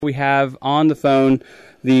We have on the phone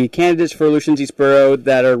the candidates for Aleutians East Borough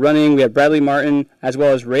that are running. We have Bradley Martin, as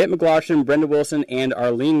well as Rayette McLaughlin, Brenda Wilson, and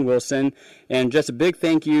Arlene Wilson. And just a big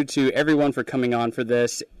thank you to everyone for coming on for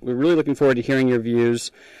this. We're really looking forward to hearing your views.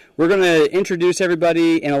 We're going to introduce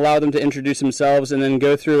everybody and allow them to introduce themselves and then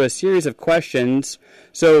go through a series of questions.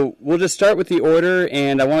 So we'll just start with the order,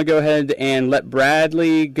 and I want to go ahead and let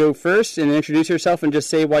Bradley go first and introduce yourself and just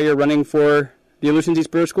say why you're running for the Aleutians East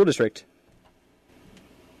Borough School District.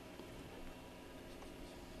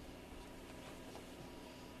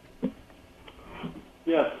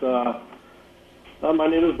 Yes, my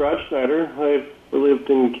name is Brad Schneider. I've lived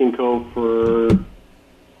in King Cove for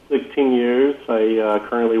 16 years. I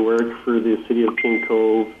currently work for the City of King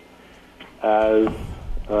Cove as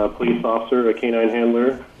a police officer, a canine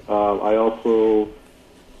handler. I also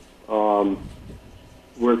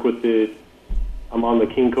work with I'm on the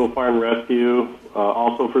King Cove Fire and Rescue,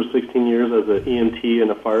 also for 16 years as an EMT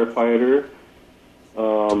and a firefighter.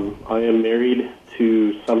 I am married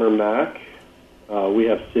to Summer Mack. We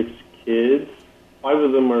have 6 kids. 5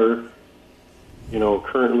 of them are,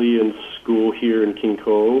 currently in school here in King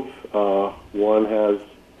Cove. One has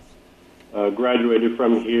graduated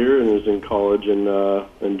from here and is in college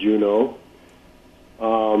in Juneau.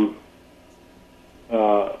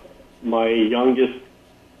 My youngest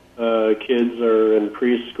kids are in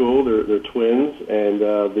preschool. They're twins, and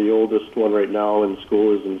the oldest one right now in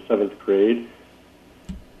school is in 7th grade.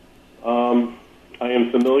 I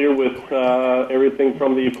am familiar with everything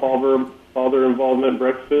from the father involvement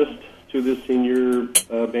breakfast to the senior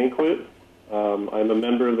banquet. I'm a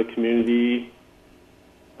member of the community.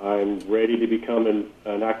 I'm ready to become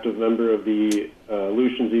an active member of the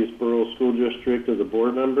Aleutians East Borough School District as a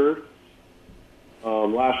board member.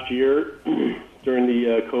 Last year, during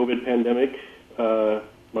the COVID pandemic,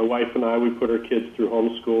 my wife and I, we put our kids through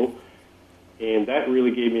homeschool, and that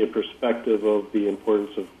really gave me a perspective of the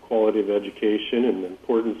importance of quality of education and the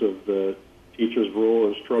importance of the teacher's role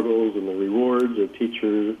and struggles and the rewards that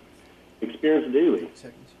teachers experience daily.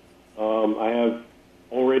 I have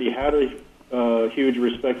already had a huge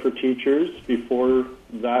respect for teachers before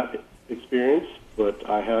that experience, but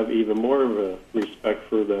I have even more of a respect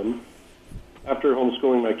for them after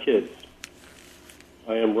homeschooling my kids.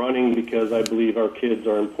 I am running because I believe our kids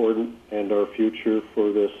are important and our future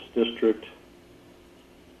for this district.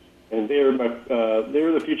 And they're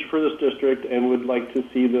the future for this district, and would like to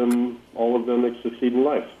see all of them, succeed in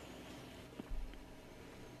life.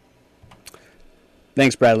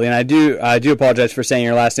 Thanks, Bradley. And I do apologize for saying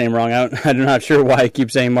your last name wrong. I'm not sure why I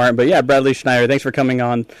keep saying Martin, but yeah, Bradley Schneider. Thanks for coming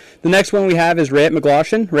on. The next one we have is Rayette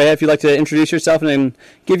McLaughlin. Rayette, if you'd like to introduce yourself and then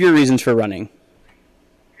give your reasons for running.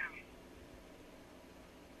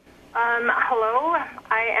 Hello,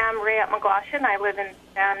 I am Rayette McLaughlin. I live in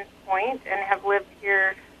Sand Point and have lived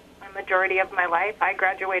here a majority of my life. I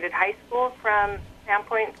graduated high school from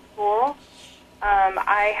Sandpoint School.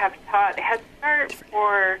 I have taught Head Start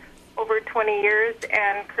for over 20 years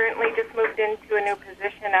and currently just moved into a new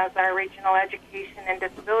position as our Regional Education and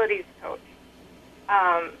Disabilities Coach.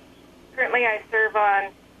 Currently I serve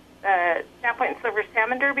on the Sandpoint Silver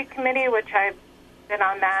Salmon Derby Committee, which I've been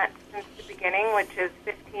on that since the beginning, which is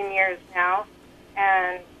 15 years now,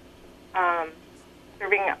 and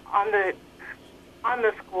serving on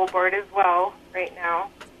the school board as well right now.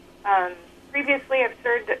 Previously, I've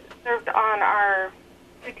served on our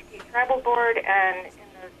Wichita Tribal Board and in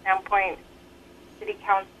the Sandpoint City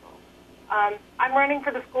Council. I'm running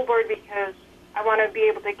for the school board because I want to be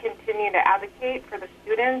able to continue to advocate for the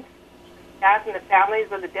students, the staff, and the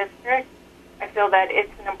families of the district. I feel that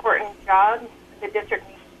it's an important job. The district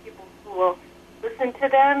needs people who will listen to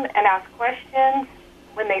them and ask questions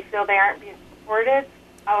when they feel they aren't being supported.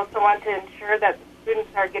 I also want to ensure that students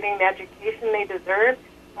are getting the education they deserve.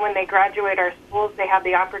 And when they graduate our schools, they have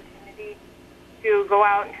the opportunity to go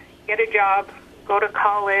out, get a job, go to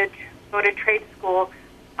college, go to trade school,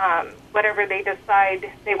 whatever they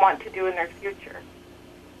decide they want to do in their future.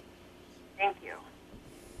 Thank you.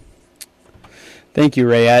 Thank you,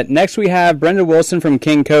 Rayette. Next we have Brenda Wilson from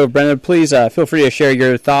King Cove. Brenda, please feel free to share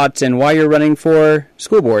your thoughts and why you're running for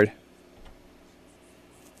school board.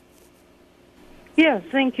 Yes,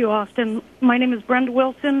 thank you, Austin. My name is Brenda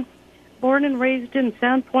Wilson, born and raised in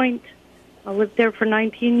Sandpoint. I lived there for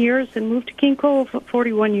 19 years and moved to King Cove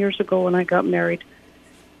 41 years ago when I got married.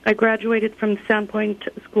 I graduated from Sandpoint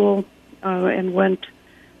School and went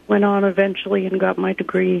on eventually and got my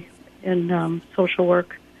degree in social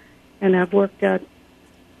work, and I've worked at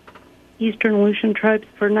Eastern Aleutian Tribes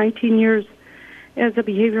for 19 years as a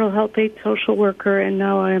behavioral health aid social worker, and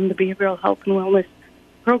now I am the behavioral health and wellness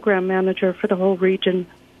program manager for the whole region.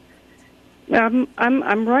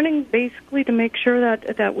 I'm running basically to make sure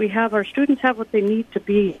that we have our students have what they need to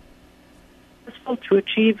be successful, to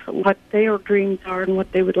achieve what their dreams are and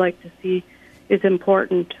what they would like to see is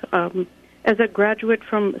important. As a graduate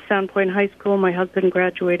from Sandpoint High School, my husband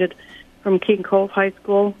graduated from King Cove High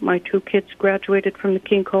School. My 2 kids graduated from the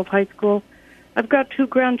King Cove High School. I've got 2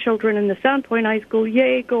 grandchildren in the Sandpoint High School.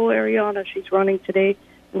 Yay, go Ariana. She's running today.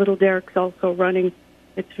 Little Derek's also running.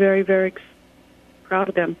 It's very, very proud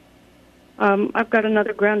of them. I've got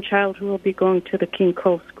another grandchild who will be going to the King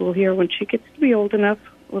Cove School here when she gets to be old enough,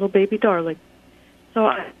 little baby darling. So,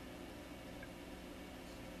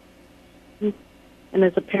 and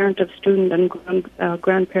as a parent of student and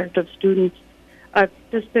grandparent of students, I've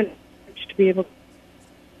just been privileged to be able to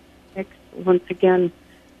mix once again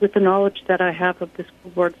with the knowledge that I have of the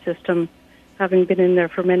school board system, having been in there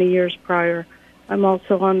for many years prior. I'm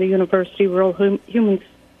also on the University Rural Human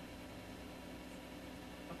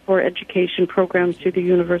for Education programs through the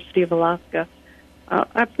University of Alaska.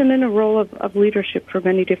 I've been in a role of leadership for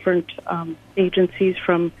many different agencies,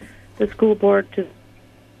 from the school board to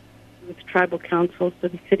the tribal councils to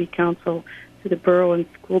the city council to the borough and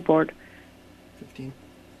school board. 15.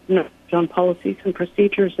 On policies and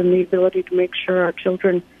procedures and the ability to make sure our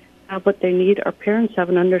children have what they need. Our parents have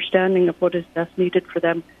an understanding of what is best needed for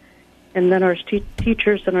them. And then our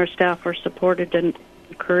teachers and our staff are supported and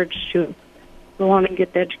encouraged to go on and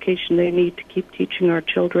get the education they need to keep teaching our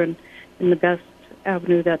children in the best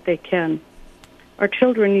avenue that they can. Our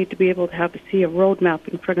children need to be able to see a roadmap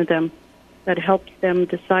in front of them that helps them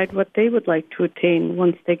decide what they would like to attain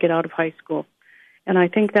once they get out of high school. And I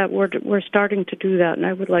think that we're starting to do that, and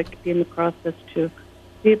I would like to be in the process to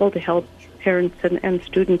be able to help parents and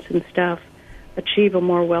students and staff achieve a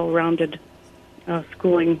more well-rounded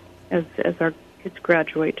schooling as our kids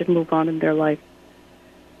graduate and move on in their life.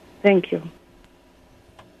 Thank you.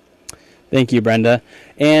 Thank you, Brenda.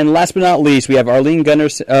 And last but not least, we have Arlene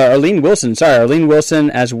Wilson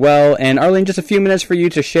as well. And Arlene, just a few minutes for you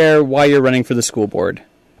to share why you're running for the school board.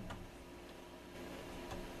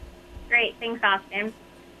 Great, thanks, Austin.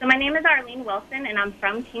 So my name is Arlene Wilson, and I'm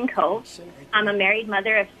from King Cove. I'm a married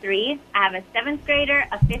mother of 3. I have a 7th grader,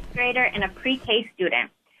 a 5th grader, and a pre-K student,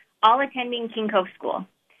 all attending King Cove School.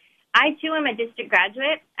 I, too, am a district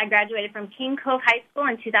graduate. I graduated from King Cove High School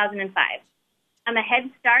in 2005. I'm a Head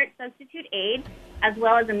Start substitute aide, as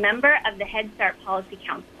well as a member of the Head Start Policy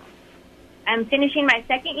Council. I'm finishing my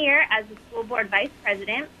 2nd year as the school board vice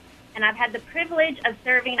president, and I've had the privilege of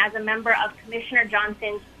serving as a member of Commissioner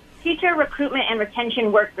Johnson's Teacher Recruitment and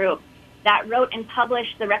Retention Work Group that wrote and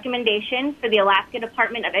published the recommendation for the Alaska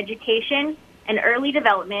Department of Education and Early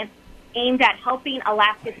Development aimed at helping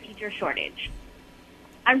Alaska's teacher shortage.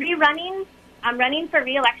 I'm running for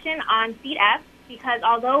re-election on seat F because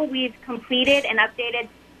although we've completed and updated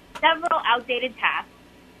several outdated tasks,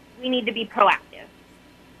 we need to be proactive.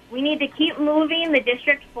 We need to keep moving the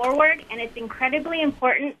district forward, and it's incredibly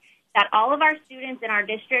important that all of our students in our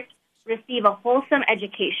district receive a wholesome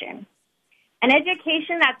education, an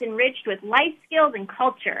education that's enriched with life skills and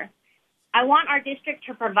culture. I want our district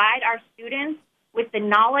to provide our students with the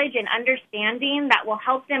knowledge and understanding that will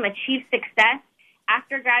help them achieve success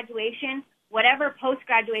after graduation, whatever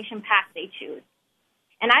post-graduation path they choose.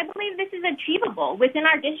 And I believe this is achievable within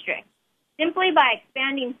our district simply by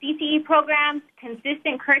expanding CTE programs,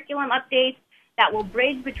 consistent curriculum updates that will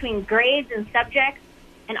bridge between grades and subjects,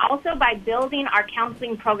 and also by building our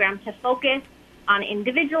counseling program to focus on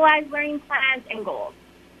individualized learning plans and goals.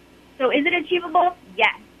 So is it achievable?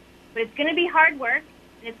 Yes. But it's going to be hard work,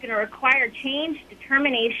 and it's going to require change,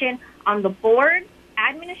 determination on the board,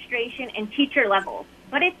 administration, and teacher levels.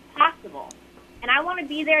 But it's possible, and I want to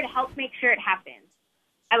be there to help make sure it happens.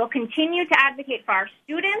 I will continue to advocate for our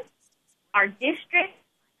students, our district,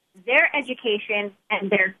 their education, and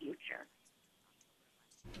their future.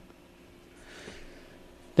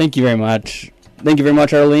 Thank you very much. Thank you very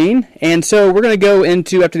much, Arlene. And so we're going to go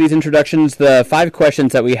into, after these introductions, the 5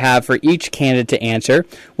 questions that we have for each candidate to answer.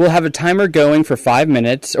 We'll have a timer going for 2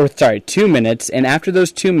 minutes, and after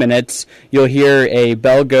those 2 minutes, you'll hear a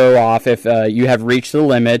bell go off if you have reached the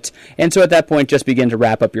limit. And so at that point, just begin to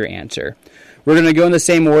wrap up your answer. We're going to go in the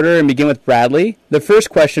same order and begin with Bradley. The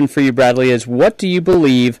first question for you, Bradley, is what do you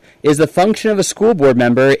believe is the function of a school board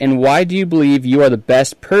member, and why do you believe you are the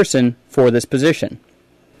best person for this position?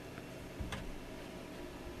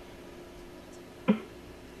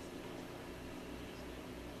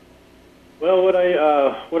 Well, what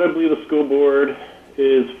I believe the school board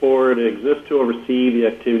is for, it exists to oversee the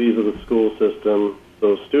activities of the school system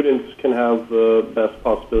so students can have the best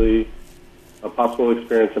possible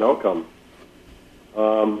experience and outcome.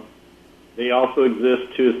 They also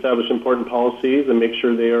exist to establish important policies and make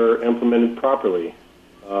sure they are implemented properly.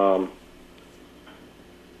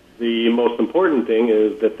 The most important thing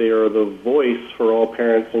is that they are the voice for all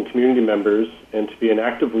parents and community members, and to be an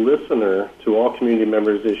active listener to all community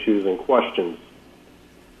members' issues and questions.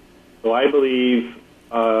 So I believe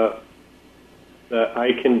that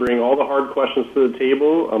I can bring all the hard questions to the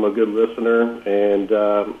table. I'm a good listener, and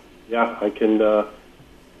I can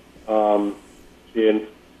be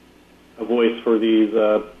a voice for these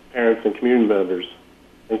parents and community members.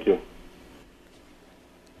 Thank you.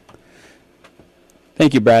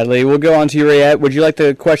 Thank you, Bradley. We'll go on to you, Rayette. Would you like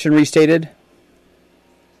the question restated?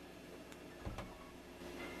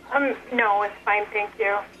 No, it's fine, thank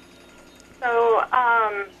you. So,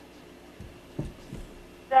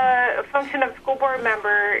 the function of school board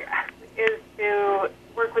member is to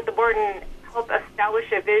work with the board and help establish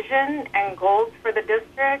a vision and goals for the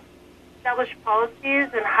district, establish policies,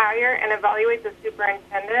 and hire and evaluate the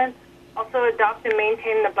superintendent, also adopt and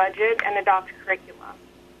maintain the budget, and adopt curriculum.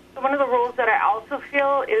 So one of the roles that I also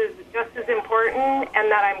feel is just as important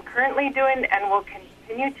and that I'm currently doing and will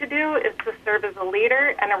continue to do is to serve as a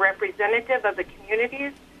leader and a representative of the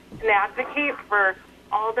communities and advocate for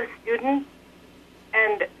all the students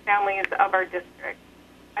and families of our district.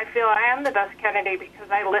 I feel I am the best candidate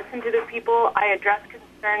because I listen to the people, I address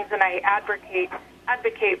concerns, and I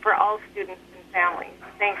advocate for all students and families.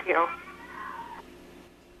 Thank you.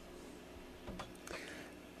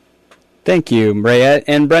 Thank you, Rayette.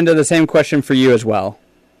 And Brenda, the same question for you as well.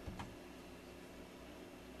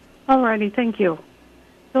 All righty, thank you.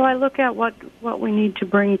 So I look at what we need to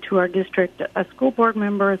bring to our district. A school board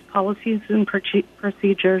member has policies and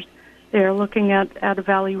procedures. They are looking at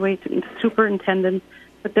evaluating superintendents,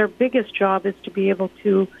 but their biggest job is to be able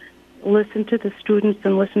to listen to the students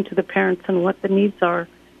and listen to the parents and what the needs are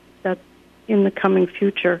that's in the coming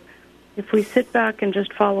future. If we sit back and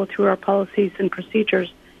just follow through our policies and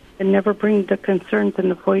procedures and never bring the concerns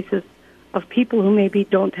and the voices of people who maybe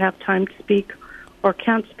don't have time to speak or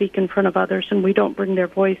can't speak in front of others, and we don't bring their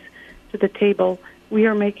voice to the table, we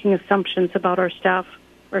are making assumptions about our staff,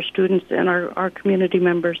 our students, and our community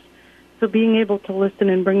members. So being able to listen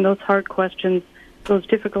and bring those hard questions, those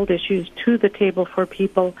difficult issues to the table for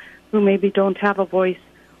people who maybe don't have a voice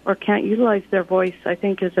or can't utilize their voice, I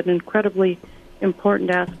think is an incredibly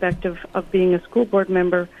important aspect of being a school board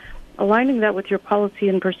member. Aligning that with your policy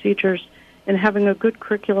and procedures and having a good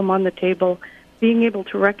curriculum on the table, being able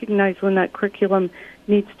to recognize when that curriculum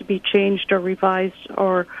needs to be changed or revised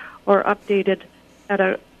or updated at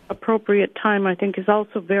an appropriate time, I think is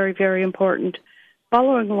also very, very important.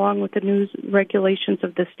 Following along with the new regulations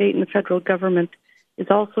of the state and the federal government is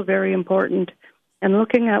also very important. And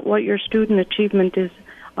looking at what your student achievement is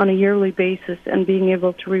on a yearly basis and being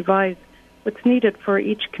able to revise what's needed for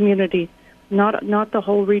each community, not the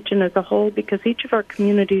whole region as a whole, because each of our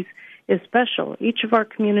communities is special. Each of our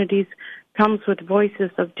communities comes with voices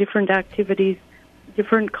of different activities,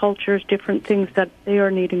 different cultures, different things that they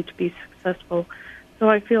are needing to be successful. So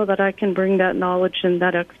I feel that I can bring that knowledge and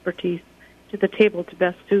that expertise to the table to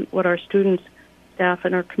best suit what our students, staff,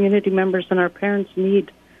 and our community members and our parents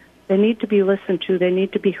need. They need to be listened to, they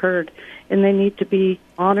need to be heard, and they need to be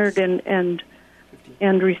honored and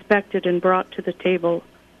respected and brought to the table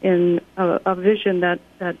in a vision that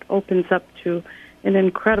opens up to an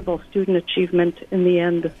incredible student achievement in the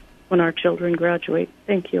end when our children graduate.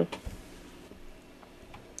 Thank you.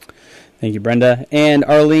 Thank you, Brenda. And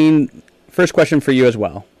Arlene, first question for you as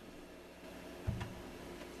well.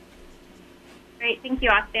 Great, thank you,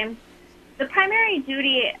 Austin. The primary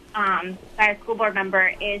duty by a school board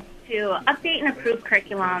member is to update and approve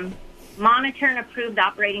curriculum, monitor and approve the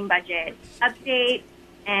operating budget, update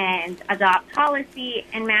and adopt policy,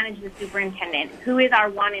 and manage the superintendent, who is our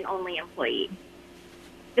one and only employee.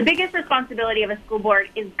 The biggest responsibility of a school board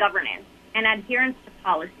is governance and adherence to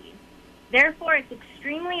policy. Therefore, it's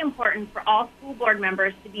extremely important for all school board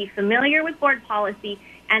members to be familiar with board policy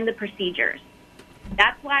and the procedures.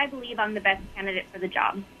 That's why I believe I'm the best candidate for the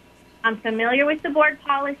job. I'm familiar with the board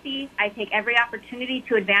policy. I take every opportunity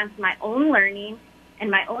to advance my own learning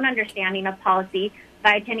and my own understanding of policy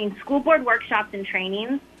by attending school board workshops and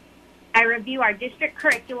trainings. I review our district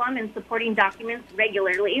curriculum and supporting documents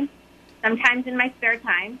regularly, sometimes in my spare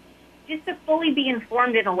time, just to fully be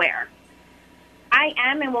informed and aware. I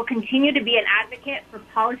am and will continue to be an advocate for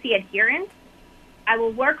policy adherence. I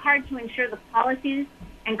will work hard to ensure the policies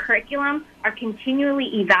and curriculum are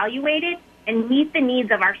continually evaluated and meet the needs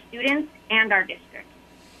of our students and our district.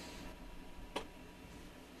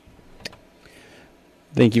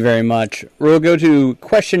 Thank you very much. We'll go to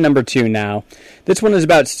question number 2 now. This one is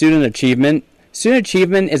about student achievement. Student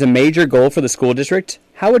achievement is a major goal for the school district.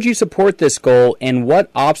 How would you support this goal, and what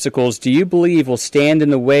obstacles do you believe will stand in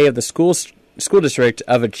the way of the school district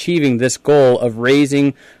of achieving this goal of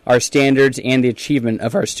raising our standards and the achievement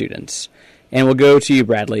of our students? And we'll go to you,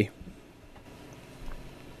 Bradley.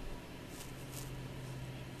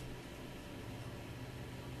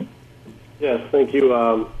 Yes, thank you.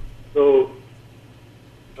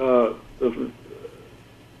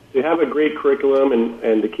 To have a great curriculum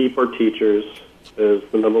and to keep our teachers is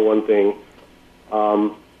the number one thing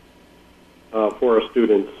for our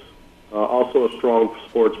students. Also a strong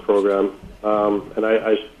sports program. And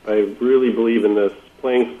I really believe in this.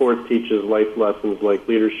 Playing sports teaches life lessons like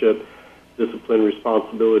leadership, discipline,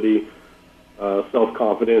 responsibility,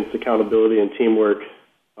 self-confidence, accountability, and teamwork.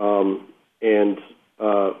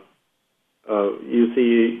 You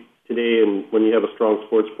see today, and when you have a strong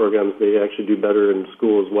sports program, they actually do better in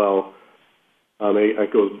school as well.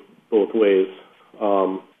 It goes both ways.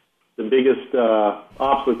 The biggest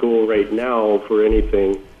obstacle right now for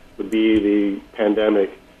anything would be the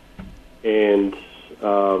pandemic, and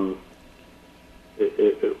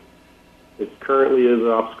it currently is an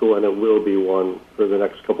obstacle, and it will be one for the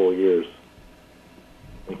next couple of years.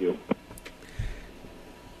 Thank you.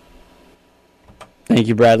 Thank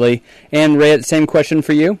you, Bradley. And Ray, same question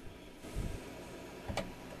for you.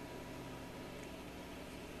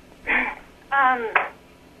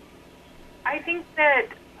 I think that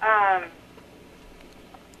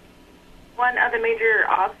one of the major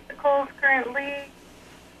obstacles currently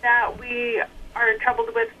that we are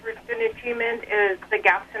troubled with for student achievement is the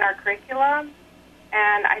gaps in our curriculum.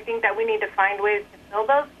 And I think that we need to find ways to fill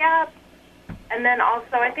those gaps. And then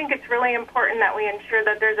also, I think it's really important that we ensure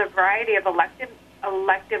that there's a variety of elective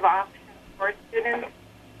options for students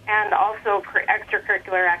and also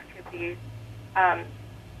extracurricular activities.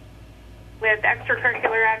 With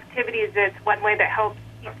extracurricular activities, it's one way that helps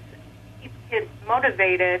keep kids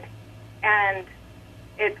motivated, and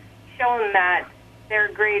it's shown that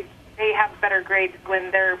they have better grades when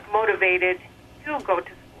they're motivated to go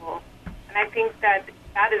to school. And I think that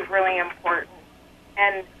is really important.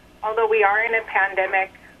 And although we are in a pandemic,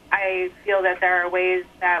 I feel that there are ways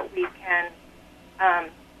that we can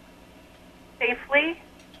safely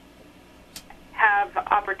have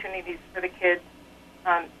opportunities for the kids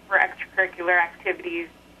for extracurricular activities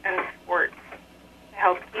and sports to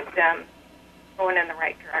help keep them going in the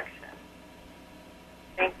right direction.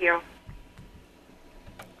 Thank you.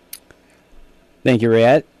 Thank you,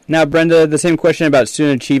 Rayette. Now, Brenda, the same question about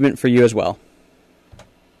student achievement for you as well.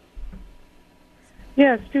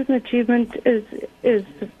 Yeah, student achievement is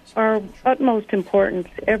our utmost importance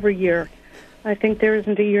every year. I think there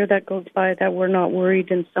isn't a year that goes by that we're not worried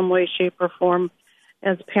in some way, shape, or form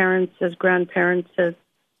as parents, as grandparents, as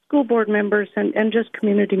school board members, and just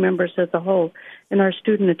community members as a whole in our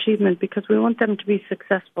student achievement, because we want them to be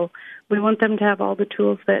successful. We want them to have all the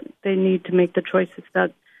tools that they need to make the choices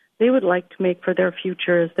that they would like to make for their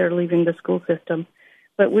future as they're leaving the school system.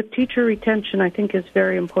 But with teacher retention, I think is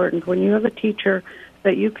very important. When you have a teacher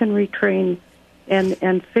that you can retrain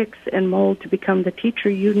and fix and mold to become the teacher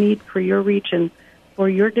you need for your region, for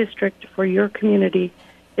your district, for your community,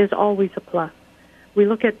 is always a plus. We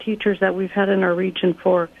look at teachers that we've had in our region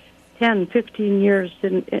for 10, 15 years,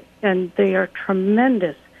 and they are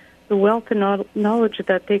tremendous. The wealth and knowledge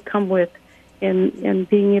that they come with in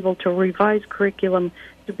being able to revise curriculum,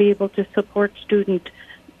 to be able to support students,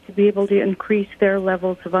 to be able to increase their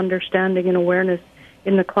levels of understanding and awareness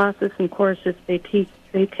in the classes and courses they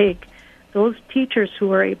take. Those teachers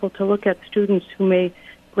who are able to look at students who may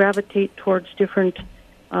gravitate towards different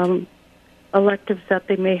electives that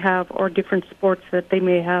they may have or different sports that they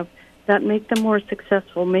may have, that make them more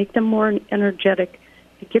successful, make them more energetic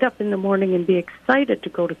to get up in the morning and be excited to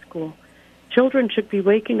go to school. Children should be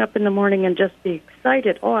waking up in the morning and just be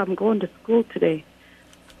excited. Oh, I'm going to school today.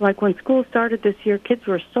 Like when school started this year, kids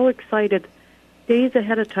were so excited days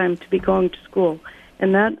ahead of time to be going to school.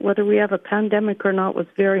 And that, whether we have a pandemic or not, was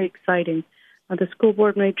very exciting. The school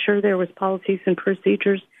board made sure there was policies and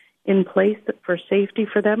procedures in place for safety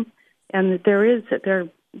for them. And that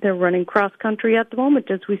they're running cross country at the moment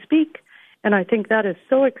as we speak. And I think that is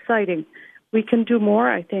so exciting. We can do more,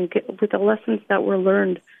 I think, with the lessons that were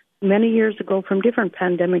learned many years ago from different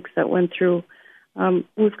pandemics that went through.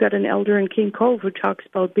 We've got an elder in King Cove who talks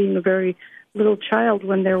about being a very little child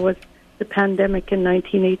when there was the pandemic in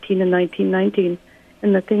 1918 and 1919,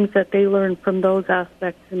 and the things that they learned from those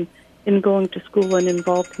aspects in going to school and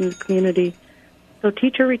involved in the community. So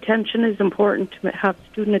teacher retention is important to have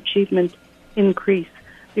student achievement increase,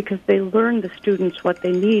 because they learn the students what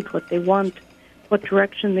they need, what they want, what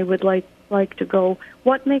direction they would like like to go?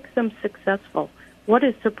 What makes them successful? What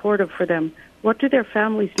is supportive for them? What do their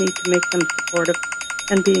families need to make them supportive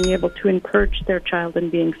and being able to encourage their child in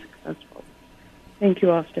being successful? Thank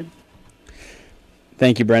you, Austin.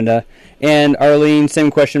 Thank you, Brenda. And Arlene, same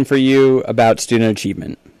question for you about student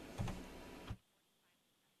achievement.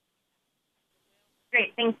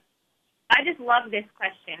 Great, thanks. I just love this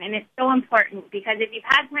question, and it's so important because if you've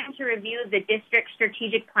had time to review the district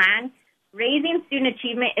strategic plan, raising student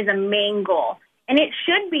achievement is a main goal, and it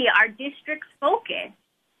should be our district's focus.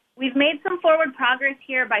 We've made some forward progress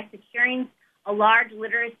here by securing a large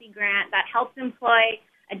literacy grant that helps employ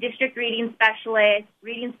a district reading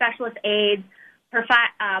specialist aides,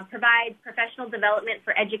 provides professional development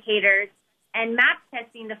for educators, and map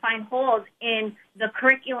testing to find holes in the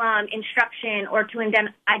curriculum, instruction, or to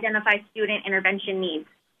identify student intervention needs.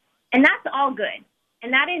 And that's all good.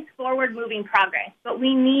 And that is forward-moving progress. But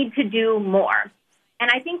we need to do more.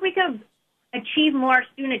 And I think we could achieve more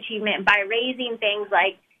student achievement by raising things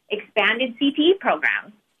like expanded CPE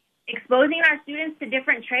programs, exposing our students to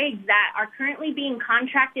different trades that are currently being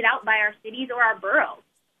contracted out by our cities or our boroughs,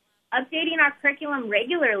 updating our curriculum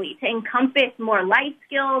regularly to encompass more life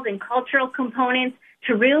skills and cultural components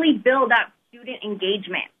to really build up student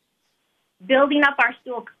engagement, building up our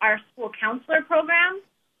school counselor program,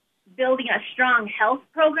 building a strong health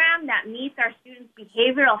program that meets our students'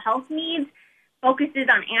 behavioral health needs, focuses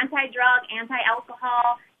on anti-drug,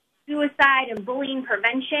 anti-alcohol, suicide, and bullying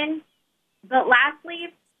prevention. But lastly,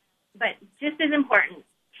 but just as important,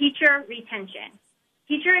 teacher retention.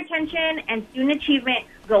 Teacher retention and student achievement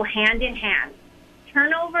go hand in hand.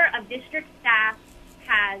 Turnover of district staff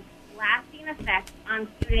has lasting effects on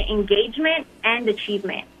student engagement and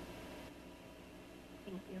achievement.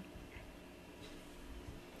 Thank you.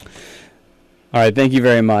 All right, thank you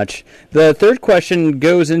very much. The third question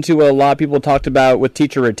goes into what a lot of people talked about with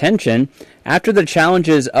teacher retention. After the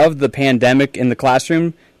challenges of the pandemic in the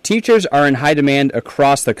classroom, teachers are in high demand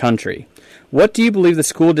across the country. What do you believe the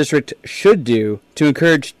school district should do to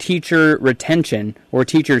encourage teacher retention or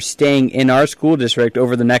teachers staying in our school district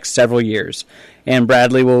over the next several years? And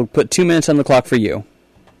Bradley, we'll put 2 minutes on the clock for you.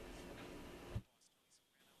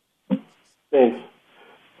 Thanks.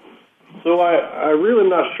 So I really am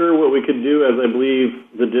not sure what we could do, as I believe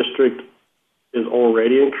the district is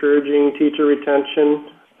already encouraging teacher retention,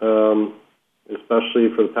 especially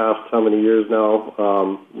for the past how many years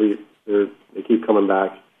now. They keep coming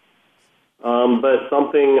back. But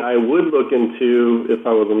something I would look into if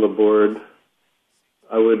I was on the board,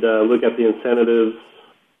 I would look at the incentives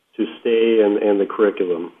to stay and the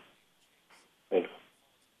curriculum. Thanks.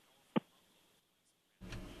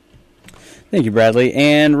 Thank you, Bradley.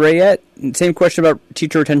 And Rayette, same question about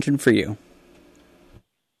teacher retention for you.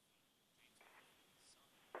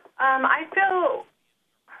 I feel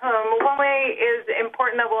one way is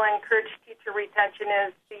important that will encourage teacher retention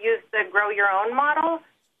is to use the Grow Your Own model,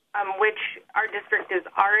 which our district is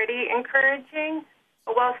already encouraging.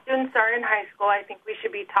 But while students are in high school, I think we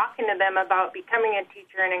should be talking to them about becoming a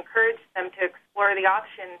teacher and encourage them to explore the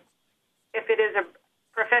option if it is a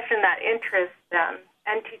profession that interests them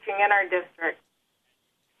and teaching in our district,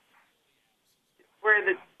 where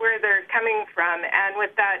they're coming from, and with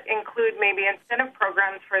that include maybe incentive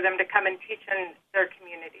programs for them to come and teach in their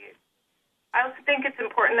communities. I also think it's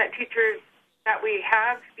important that teachers that we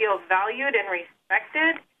have feel valued and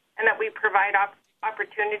respected, and that we provide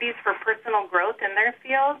opportunities for personal growth in their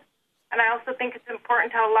field. And I also think it's important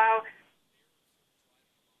to allow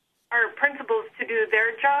our principals to do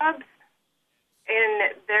their jobs in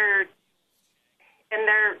their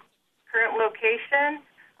current location.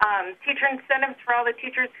 Teacher incentives for all the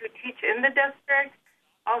teachers who teach in the district.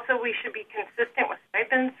 Also, we should be consistent with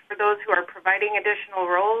stipends for those who are providing additional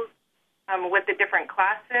roles with the different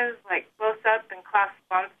classes, like close-up and class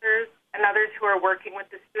sponsors, and others who are working with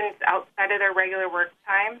the students outside of their regular work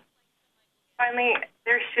time. Finally,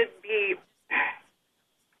 there should be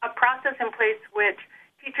a process in place which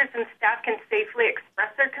teachers and staff can safely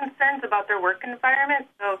express their concerns about their work environment,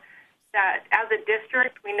 so that as a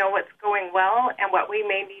district we know what's going well and what we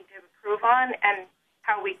may need to improve on and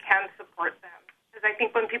how we can support them. Because I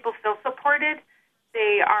think when people feel supported,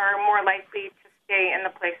 they are more likely to stay in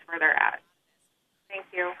the place where they're at. Thank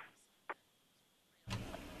you.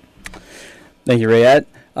 Thank you, Rayette.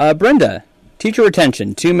 Brenda, teacher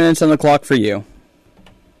retention, 2 minutes on the clock for you.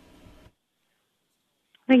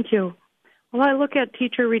 Thank you. Well, I look at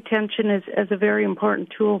teacher retention as a very important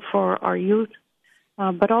tool for our youth,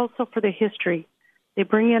 but also for the history. They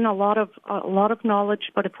bring in a lot of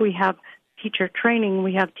knowledge, but if we have teacher training,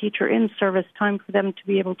 we have teacher in-service, time for them to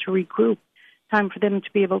be able to regroup, time for them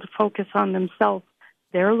to be able to focus on themselves,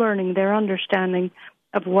 their learning, their understanding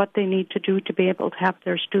of what they need to do to be able to have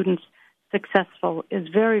their students successful is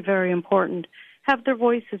very, very important. Have their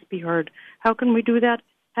voices be heard. How can we do that?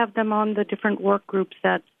 Have them on the different work groups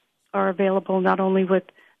that are available, not only with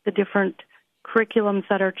the different curriculums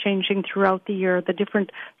that are changing throughout the year, the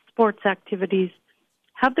different sports activities.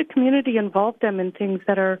 Have the community involve them in things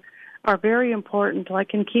that are very important,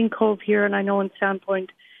 like in King Cove here, and I know in Sandpoint,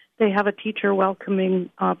 they have a teacher welcoming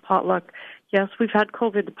potluck. Yes, we've had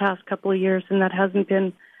COVID the past couple of years, and that hasn't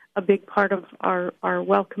been a big part of our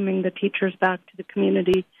welcoming the teachers back to the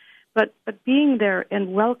community. But being there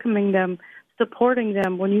and welcoming them, supporting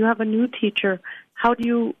them, when you have a new teacher, how do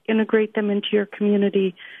you integrate them into your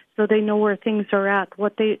community so they know where things are at,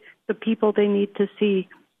 the people they need to see,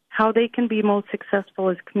 how they can be most successful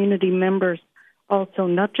as community members also,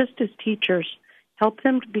 not just as teachers. Help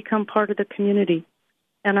them to become part of the community.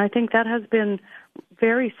 And I think that has been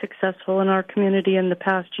very successful in our community in the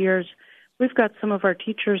past years. We've got some of our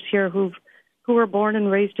teachers here who were born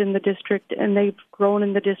and raised in the district, and they've grown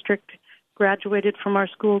in the district, graduated from our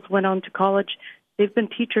schools, went on to college. They've been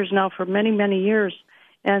teachers now for many, many years,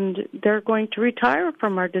 and they're going to retire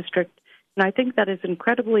from our district. And I think that is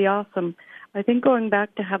incredibly awesome. I think going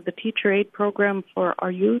back to have the teacher aid program for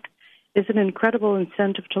our youth is an incredible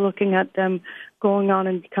incentive to looking at them going on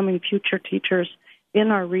and becoming future teachers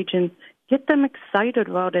in our region. Get them excited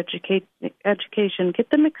about education. Get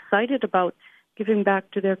them excited about giving back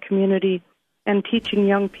to their community and teaching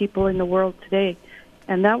young people in the world today.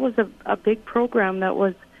 And that was a big program that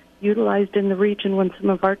was utilized in the region when some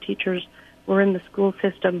of our teachers were in the school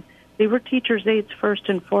system. They were teachers' aides first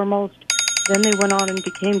and foremost. Then they went on and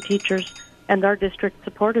became teachers, and our district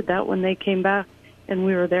supported that when they came back, and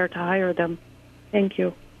we were there to hire them. Thank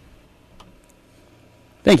you.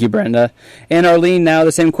 Thank you, Brenda. And Arlene, now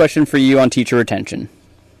the same question for you on teacher retention.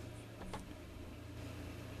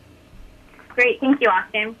 Great. Thank you,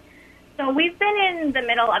 Austin. So we've been in the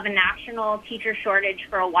middle of a national teacher shortage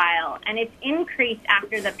for a while, and it's increased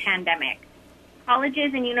after the pandemic.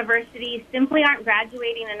 Colleges and universities simply aren't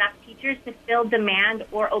graduating enough teachers to fill demand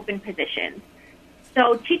or open positions.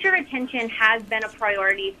 So teacher retention has been a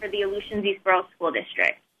priority for the Aleutians-East Borough School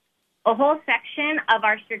District. A whole section of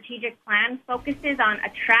our strategic plan focuses on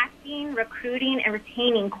attracting, recruiting, and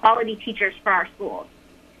retaining quality teachers for our schools.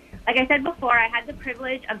 Like I said before, I had the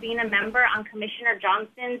privilege of being a member on Commissioner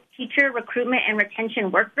Johnson's Teacher Recruitment and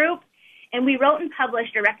Retention Work Group, and we wrote and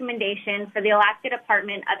published a recommendation for the Alaska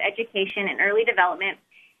Department of Education and Early Development,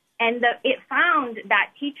 and it found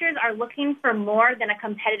that teachers are looking for more than a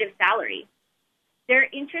competitive salary. They're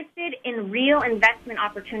interested in real investment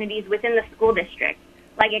opportunities within the school district,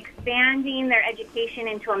 like expanding their education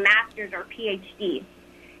into a master's or PhD,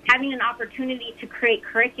 having an opportunity to create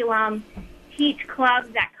curriculum, teach clubs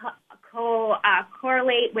that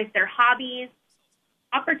correlate with their hobbies,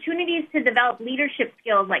 opportunities to develop leadership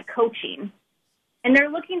skills like coaching. And they're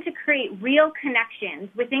looking to create real connections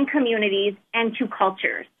within communities and to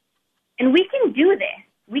cultures. And we can do this.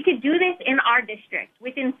 We could do this in our district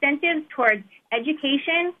with incentives towards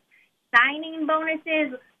education, signing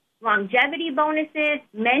bonuses, longevity bonuses,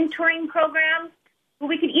 mentoring programs. But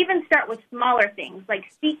we could even start with smaller things like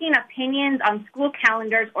seeking opinions on school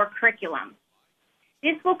calendars or curriculum.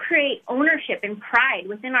 This will create ownership and pride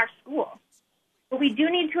within our school. But we do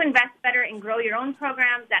need to invest better in grow your own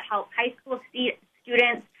programs that help high school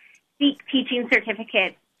students seek teaching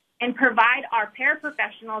certificates and provide our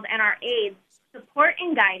paraprofessionals and our aides support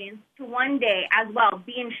and guidance to one day as well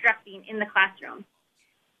be instructing in the classroom.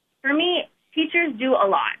 For me, teachers do a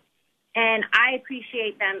lot, and I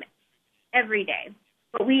appreciate them every day.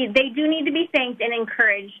 But they do need to be thanked and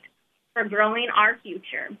encouraged for growing our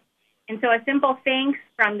future. And so a simple thanks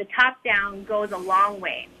from the top down goes a long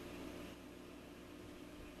way.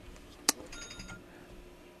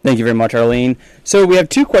 Thank you very much, Arlene. So we have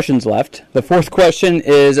two questions left. The fourth question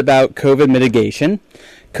is about COVID mitigation.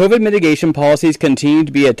 COVID mitigation policies continue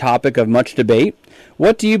to be a topic of much debate.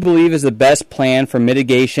 What do you believe is the best plan for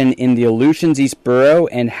mitigation in the Aleutians East Borough,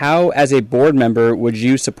 and how, as a board member, would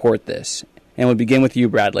you support this? And we'll begin with you,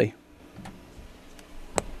 Bradley.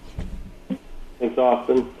 Thanks,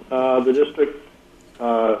 Austin. The district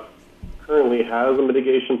currently has a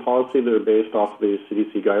mitigation policy that are based off of the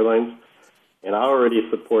CDC guidelines, and I already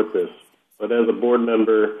support this. But as a board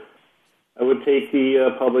member, I would take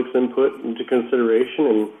the public's input into consideration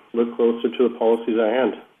and look closer to the policies at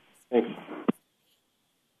hand. Thanks.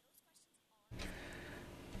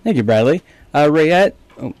 Thank you, Bradley. Rayette.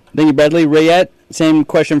 Thank you, Bradley. Rayette, same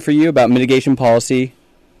question for you about mitigation policy.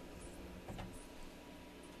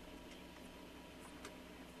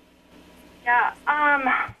 Yeah,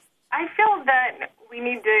 I feel that we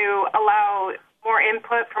need to allow more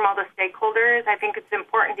input from all the stakeholders. I think it's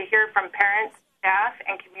important to hear from parents, staff,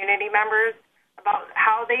 and community members about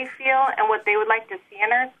how they feel and what they would like to see in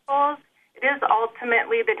our schools. It is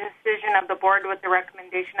ultimately the decision of the board with the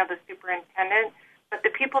recommendation of the superintendent, but the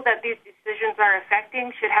people that these decisions are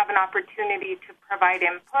affecting should have an opportunity to provide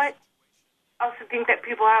input. I also think that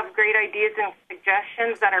people have great ideas and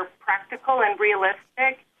suggestions that are practical and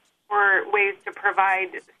realistic for ways to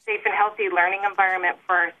provide safe and healthy learning environment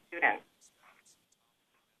for our students.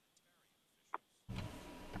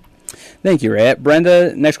 Thank you, Rayette.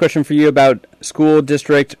 Brenda, next question for you about school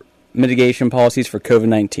district mitigation policies for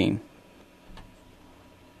COVID-19.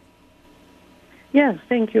 Yes,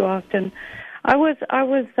 thank you, Austin. I was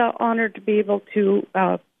honored to be able to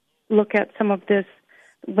look at some of this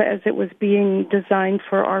as it was being designed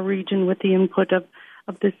for our region with the input of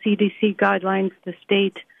the CDC guidelines, the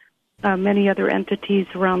state, many other entities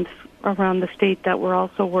around the state that were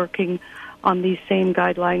also working on these same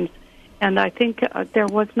guidelines. And I think there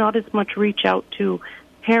was not as much reach out to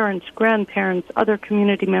parents, grandparents, other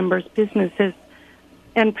community members, businesses,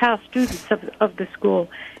 and past students of the school.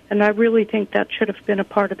 And I really think that should have been a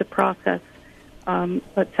part of the process.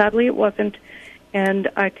 But sadly it wasn't. And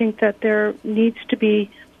I think that there needs to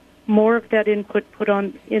be more of that input put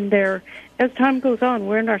on in there as time goes on.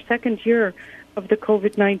 We're in our second year of the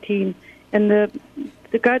COVID-19, and the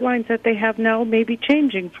guidelines that they have now may be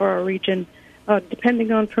changing for our region,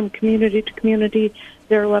 depending on from community to community,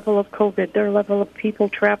 their level of COVID, their level of people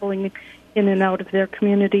traveling in and out of their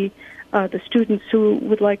community, the students who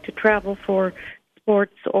would like to travel for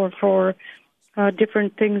sports or for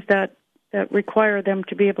different things that require them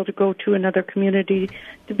to be able to go to another community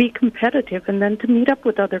to be competitive and then to meet up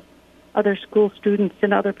with other school students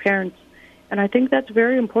and other parents. And I think that's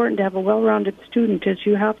very important to have a well-rounded student, is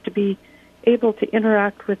you have to be able to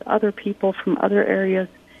interact with other people from other areas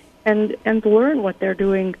and learn what they're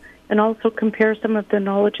doing and also compare some of the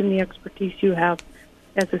knowledge and the expertise you have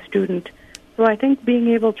as a student. So I think being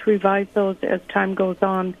able to revise those as time goes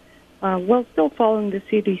on, while still following the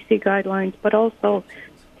CDC guidelines, but also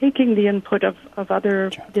taking the input of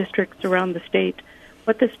other districts around the state,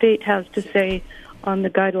 what the state has to say on the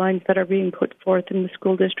guidelines that are being put forth in the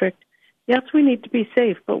school district. Yes, we need to be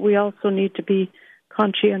safe, but we also need to be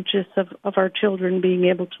conscientious of our children being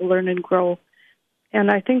able to learn and grow. And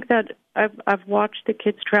I think that I've watched the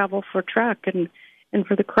kids travel for track and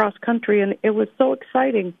for the cross country, and it was so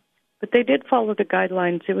exciting. But they did follow the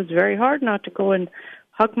guidelines. It was very hard not to go and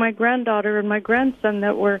hug my granddaughter and my grandson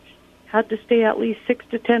that had to stay at least 6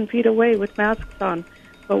 to 10 feet away with masks on.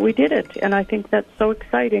 But we did it, and I think that's so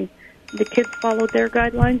exciting. The kids followed their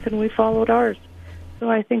guidelines, and we followed ours. So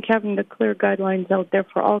I think having the clear guidelines out there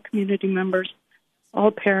for all community members, all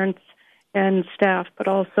parents and staff, but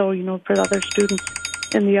also, for the other students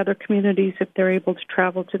in the other communities if they're able to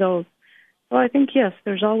travel to those. So I think, yes,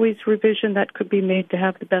 there's always revision that could be made to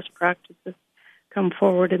have the best practices come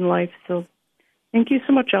forward in life. So thank you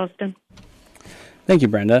so much, Austin. Thank you,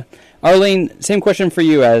 Brenda. Arlene, same question for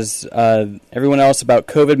you as everyone else about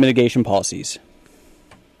COVID mitigation policies.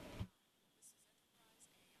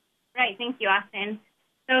 Right, thank you, Austin.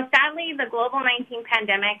 So sadly, the global 19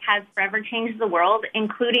 pandemic has forever changed the world,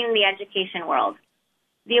 including the education world.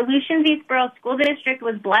 The Aleutians Eastboro School District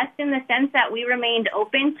was blessed in the sense that we remained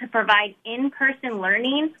open to provide in-person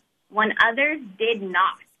learning when others did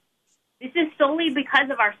not. This is solely because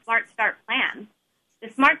of our Smart Start plan.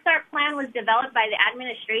 The Smart Start plan was developed by the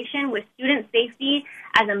administration with student safety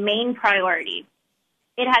as a main priority.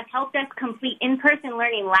 It has helped us complete in-person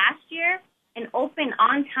learning last year and open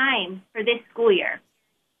on time for this school year.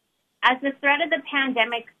 As the threat of the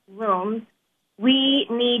pandemic looms, we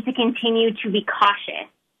need to continue to be cautious.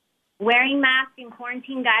 Wearing masks and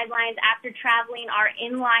quarantine guidelines after traveling are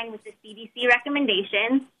in line with the CDC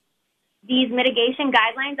recommendations. These mitigation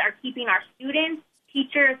guidelines are keeping our students,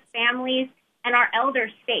 teachers, families, and our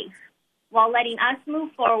elders safe, while letting us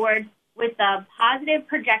move forward with a positive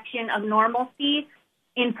projection of normalcy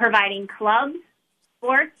in providing clubs,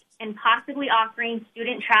 sports, and possibly offering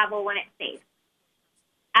student travel when it's safe.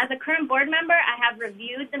 As a current board member, I have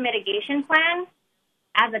reviewed the mitigation plan.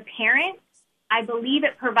 As a parent, I believe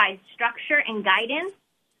it provides structure and guidance,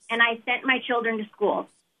 and I sent my children to school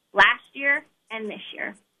last year and this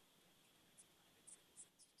year.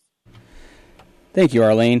 Thank you,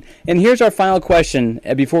 Arlene. And here's our final question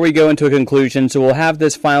before we go into a conclusion. So we'll have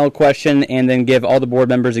this final question and then give all the board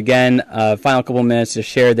members again a final couple minutes to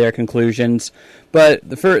share their conclusions. But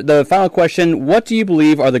the final question, what do you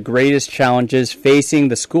believe are the greatest challenges facing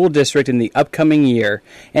the school district in the upcoming year?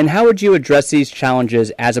 And how would you address these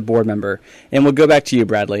challenges as a board member? And we'll go back to you,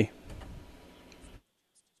 Bradley.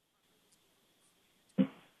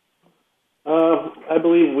 I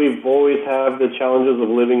believe we've always had the challenges of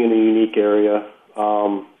living in a unique area.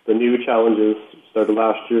 The new challenges started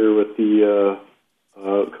last year with the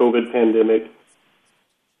COVID pandemic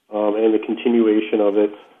and the continuation of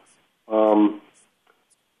it.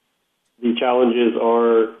 The challenges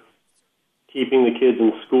are keeping the kids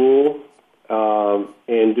in school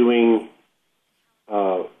and doing,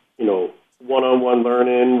 one-on-one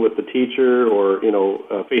learning with the teacher or,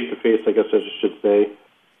 face-to-face, I guess I should say,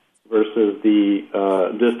 versus the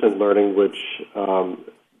distant learning, which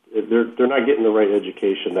they're not getting the right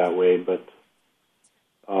education that way. But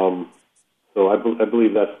so I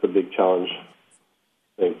believe that's the big challenge.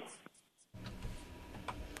 Thanks.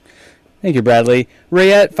 Thank you, Bradley.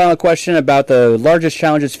 Rayette, final question about the largest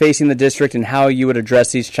challenges facing the district and how you would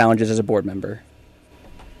address these challenges as a board member.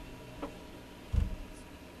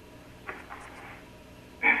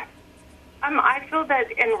 I feel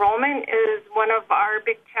that enrollment is one of our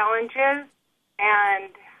big challenges,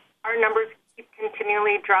 and our numbers keep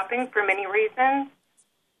continually dropping for many reasons.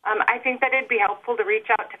 I think that it'd be helpful to reach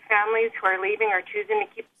out to families who are leaving or choosing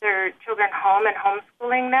to keep their children home and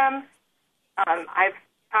homeschooling them. I've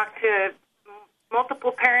talked to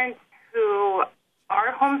multiple parents who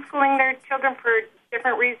are homeschooling their children for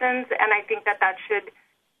different reasons, and I think that should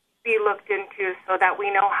be looked into so that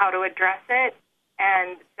we know how to address it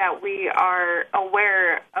and that we are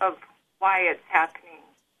aware of why it's happening.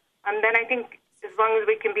 Then I think as long as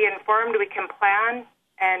we can be informed, we can plan,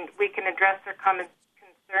 and we can address their common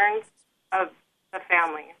concerns of the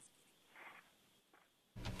families.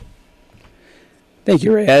 Thank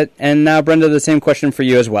you, Rayette. And now, Brenda, the same question for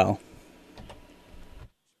you as well.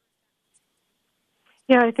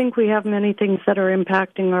 Yeah, I think we have many things that are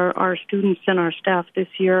impacting our students and our staff this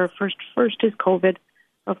year. First is COVID.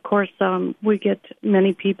 Of course, we get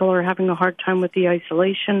many people are having a hard time with the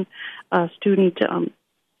isolation, student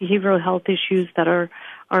behavioral health issues that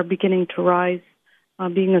are beginning to rise.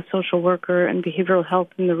 Being a social worker and behavioral health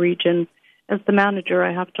in the region, as the manager,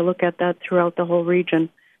 I have to look at that throughout the whole region.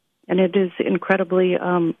 And it is incredibly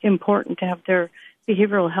important to have their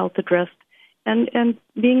behavioral health addressed and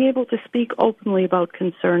being able to speak openly about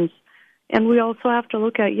concerns. And we also have to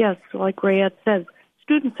look at, yes, like Rayette says,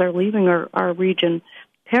 students are leaving our region.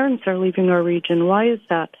 Parents are leaving our region. Why is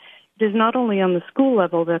that? It is not only on the school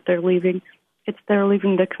level that they're leaving, it's they're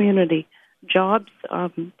leaving the community. Jobs,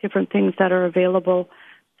 different things that are available.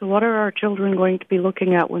 So what are our children going to be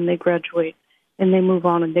looking at when they graduate and they move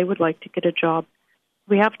on and they would like to get a job?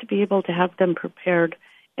 We have to be able to have them prepared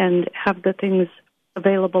and have the things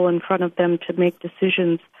available in front of them to make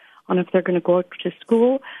decisions on if they're going to go to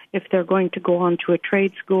school, if they're going to go on to a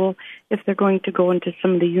trade school, if they're going to go into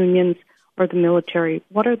some of the unions or the military.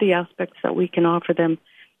 What are the aspects that we can offer them?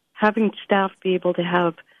 Having staff be able to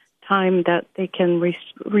have time that they can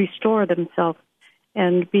restore themselves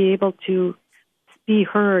and be able to be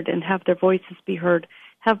heard and have their voices be heard,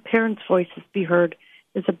 have parents' voices be heard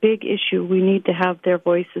is a big issue. We need to have their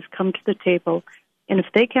voices come to the table. And if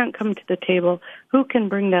they can't come to the table, who can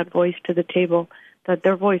bring that voice to the table, that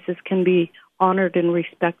their voices can be honored and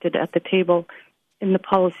respected at the table in the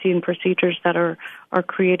policy and procedures that are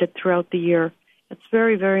created throughout the year. It's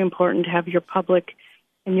very, very important to have your public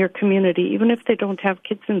in your community, even if they don't have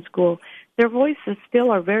kids in school, their voices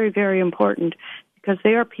still are very, very important because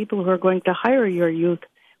they are people who are going to hire your youth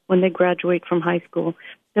when they graduate from high school.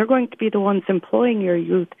 They're going to be the ones employing your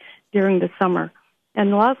youth during the summer.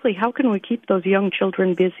 And lastly, how can we keep those young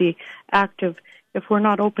children busy, active, if we're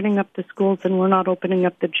not opening up the schools and we're not opening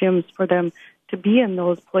up the gyms for them to be in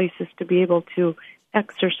those places, to be able to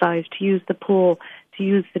exercise, to use the pool, to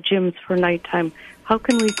use the gyms for nighttime? How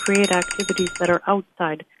can we create activities that are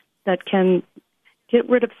outside that can get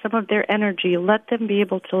rid of some of their energy, let them be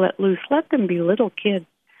able to let loose, let them be little kids,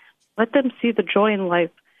 let them see the joy in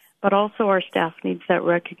life, but also our staff needs that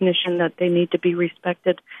recognition that they need to be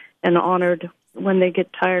respected and honored. When they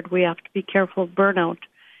get tired, we have to be careful of burnout.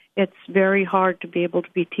 It's very hard to be able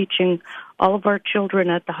to be teaching all of our children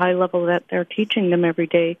at the high level that they're teaching them every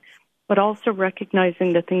day, but also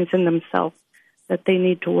recognizing the things in themselves that they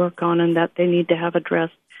need to work on and that they need to have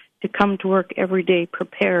addressed to come to work every day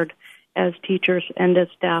prepared as teachers and as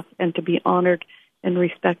staff and to be honored and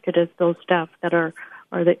respected as those staff that are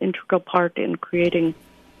the integral part in creating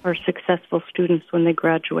our successful students when they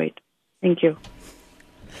graduate. Thank you.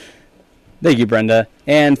 Thank you, Brenda.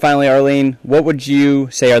 And finally, Arlene, what would you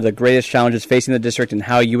say are the greatest challenges facing the district and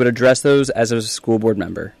how you would address those as a school board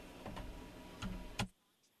member?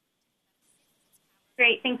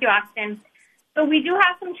 Great. Thank you, Austin. So we do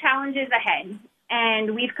have some challenges ahead,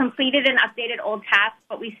 and we've completed and updated old tasks,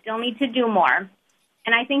 but we still need to do more.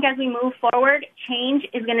 And I think as we move forward, change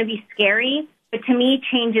is going to be scary, but to me,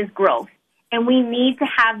 change is growth. And we need to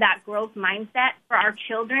have that growth mindset for our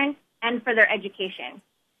children and for their education.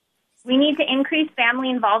 We need to increase family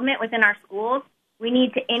involvement within our schools. We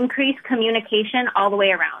need to increase communication all the way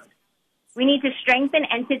around. We need to strengthen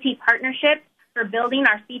entity partnerships for building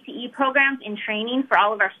our CTE programs and training for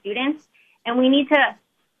all of our students. And we need to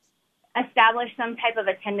establish some type of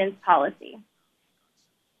attendance policy.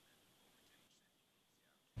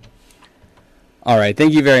 All right.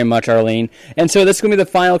 Thank you very much, Arlene. And so this is going to be the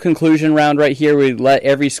final conclusion round right here. We let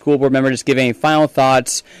every school board member just give any final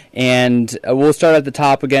thoughts. And we'll start at the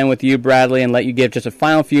top again with you, Bradley, and let you give just a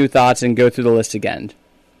final few thoughts and go through the list again.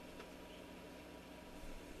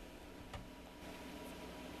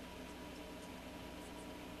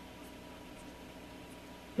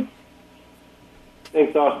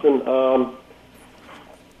 Thanks, Austin.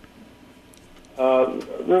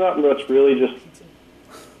 Not much, really, just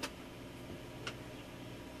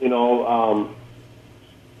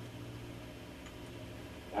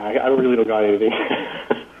I really don't got anything.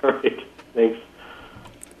 All right, thanks.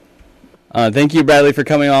 Thank you, Bradley, for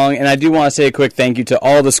coming along. And I do want to say a quick thank you to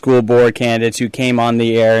all the school board candidates who came on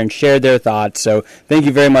the air and shared their thoughts. So thank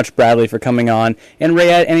you very much, Bradley, for coming on. And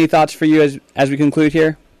Rayette, any thoughts for you as we conclude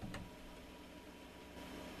here?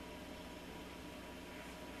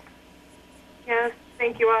 Yes,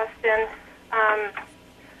 thank you, Austin.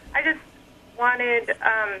 I just wanted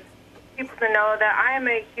people to know that I am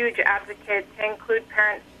a huge advocate to include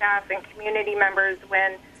parents, staff, and community members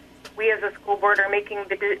when we as a school board are making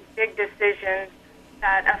the big decisions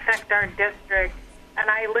that affect our district. And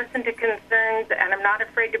I listen to concerns, and I'm not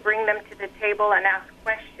afraid to bring them to the table and ask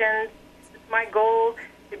questions. It's my goal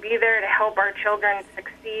to be there to help our children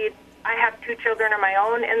succeed. I have 2 children of my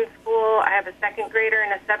own in school. I have a 2nd grader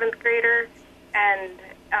and a 7th grader. And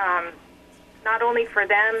not only for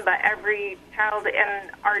them, but every child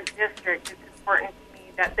in our district, it's important to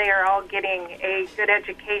me that they are all getting a good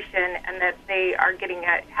education and that they are getting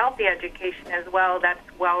a healthy education as well that's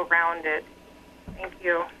well-rounded. Thank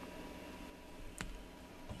you.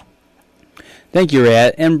 Thank you,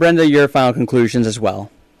 Rayette. And Brenda, your final conclusions as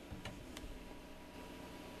well.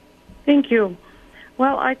 Thank you.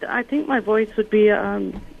 Well, I think my voice would be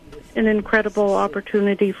an incredible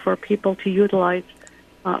opportunity for people to utilize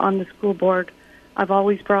on the school board. I've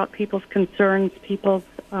always brought people's concerns, people's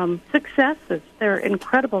successes, their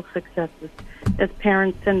incredible successes as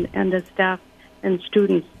parents and as staff and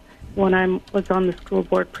students when I was on the school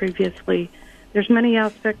board previously. There's many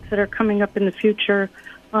aspects that are coming up in the future.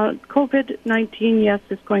 COVID-19, yes,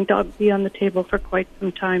 is going to be on the table for quite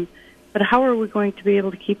some time. But how are we going to be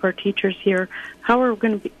able to keep our teachers here? How are we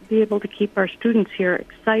going to be able to keep our students here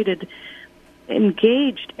excited,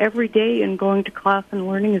 engaged every day in going to class and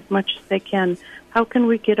learning as much as they can? How can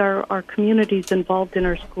we get our communities involved in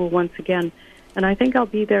our school once again? And I think I'll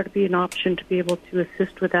be there to be an option to be able to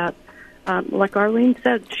assist with that. Like Arlene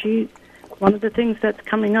said, one of the things that's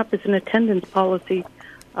coming up is an attendance policy.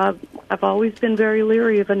 I've always been very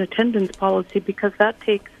leery of an attendance policy because that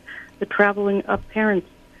takes the traveling of parents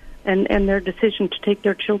and their decision to take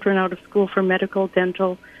their children out of school for medical,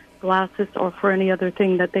 dental, glasses, or for any other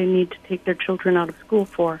thing that they need to take their children out of school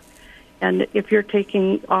for. And if you're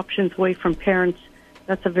taking options away from parents,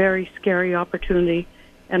 that's a very scary opportunity.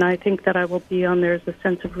 And I think that I will be on there as a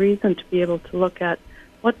sense of reason to be able to look at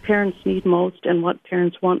what parents need most and what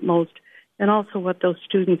parents want most, and also what those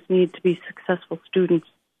students need to be successful students.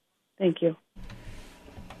 Thank you.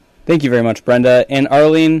 Thank you very much, Brenda. And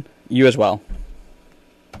Arlene, you as well.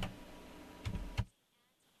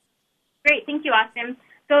 Great. Thank you, Austin.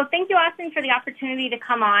 So thank you, Austin, for the opportunity to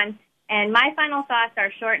come on. And my final thoughts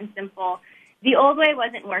are short and simple. The old way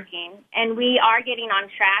wasn't working, and we are getting on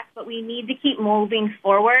track, but we need to keep moving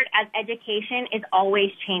forward as education is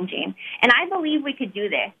always changing. And I believe we could do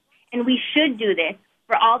this, and we should do this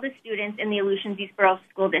for all the students in the Aleutians-Eastboro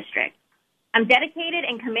School District. I'm dedicated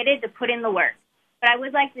and committed to put in the work. But I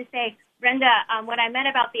would like to say, Brenda, what I meant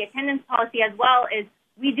about the attendance policy as well is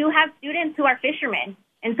we do have students who are fishermen.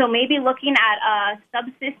 And so maybe looking at a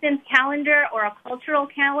subsistence calendar or a cultural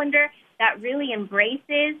calendar that really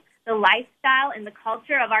embraces the lifestyle and the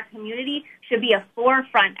culture of our community should be a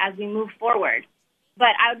forefront as we move forward. But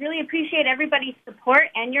I would really appreciate everybody's support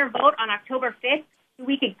and your vote on October 5th so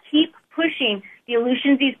we could keep pushing the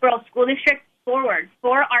Aleutians-Eastboro School District forward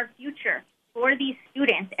for our future, for these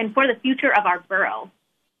students, and for the future of our borough.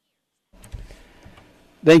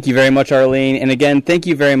 Thank you very much, Arlene. And again, thank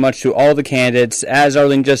you very much to all the candidates. As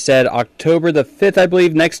Arlene just said, October the 5th, I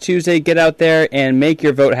believe, next Tuesday, get out there and make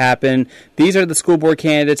your vote happen. These are the school board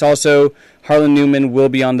candidates. Also, Harlan Newman will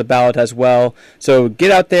be on the ballot as well. So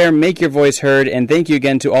get out there, make your voice heard, and thank you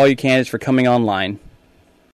again to all you candidates for coming online.